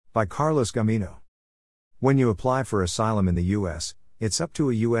By Carlos Gamino. When you apply for asylum in the U.S., it's up to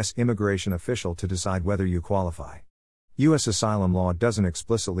a U.S. immigration official to decide whether you qualify. U.S. asylum law doesn't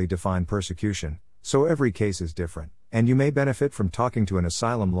explicitly define persecution, so every case is different, and you may benefit from talking to an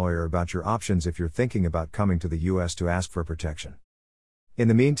asylum lawyer about your options if you're thinking about coming to the U.S. to ask for protection. In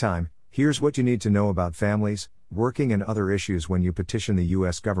the meantime, here's what you need to know about families, working and other issues when you petition the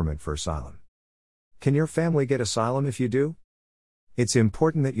U.S. government for asylum. Can your family get asylum if you do? It's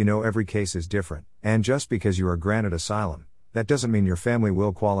important that you know every case is different, and just because you are granted asylum, that doesn't mean your family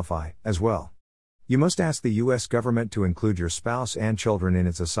will qualify, as well. You must ask the U.S. government to include your spouse and children in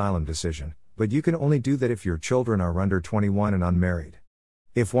its asylum decision, but you can only do that if your children are under 21 and unmarried.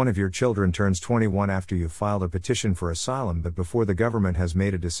 If one of your children turns 21 after you've filed a petition for asylum but before the government has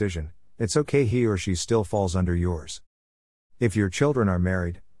made a decision, it's okay, he or she still falls under yours. If your children are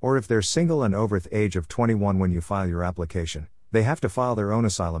married, or if they're single and over the age of 21 when you file your application, they have to file their own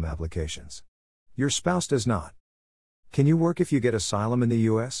asylum applications. Your spouse does not. Can you work if you get asylum in the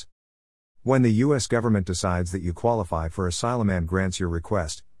U.S.? When the U.S. government decides that you qualify for asylum and grants your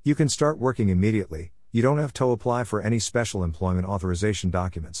request, you can start working immediately. You don't have to apply for any special employment authorization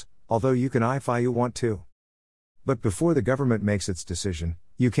documents, although you can if you want to. But before the government makes its decision,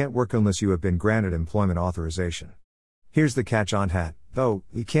 you can't work unless you have been granted employment authorization. Here's the catch on that, though: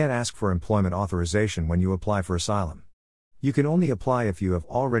 you can't ask for employment authorization when you apply for asylum. You can only apply if you have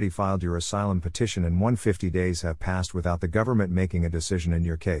already filed your asylum petition and 150 days have passed without the government making a decision in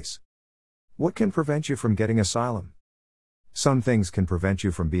your case. What can prevent you from getting asylum? Some things can prevent you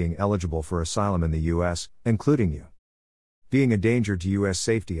from being eligible for asylum in the U.S., including you being a danger to U.S.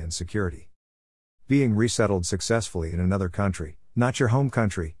 safety and security, being resettled successfully in another country, not your home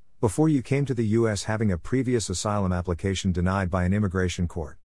country, before you came to the U.S., having a previous asylum application denied by an immigration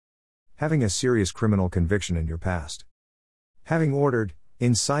court, having a serious criminal conviction in your past, having ordered,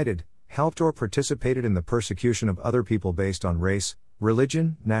 incited, helped or participated in the persecution of other people based on race,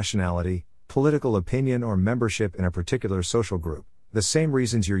 religion, nationality, political opinion or membership in a particular social group, the same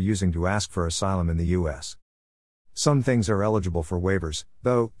reasons you're using to ask for asylum in the U.S. Some things are eligible for waivers,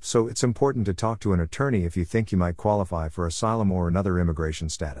 though, so it's important to talk to an attorney if you think you might qualify for asylum or another immigration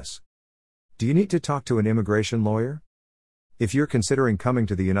status. Do you need to talk to an immigration lawyer? If you're considering coming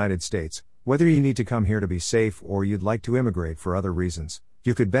to the United States, whether you need to come here to be safe or you'd like to immigrate for other reasons,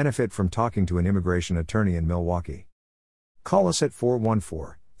 you could benefit from talking to an immigration attorney in Milwaukee. Call us at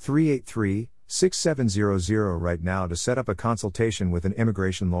 414-383-6700 right now to set up a consultation with an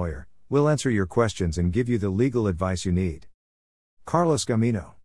immigration lawyer. We'll answer your questions and give you the legal advice you need. Carlos Gamino.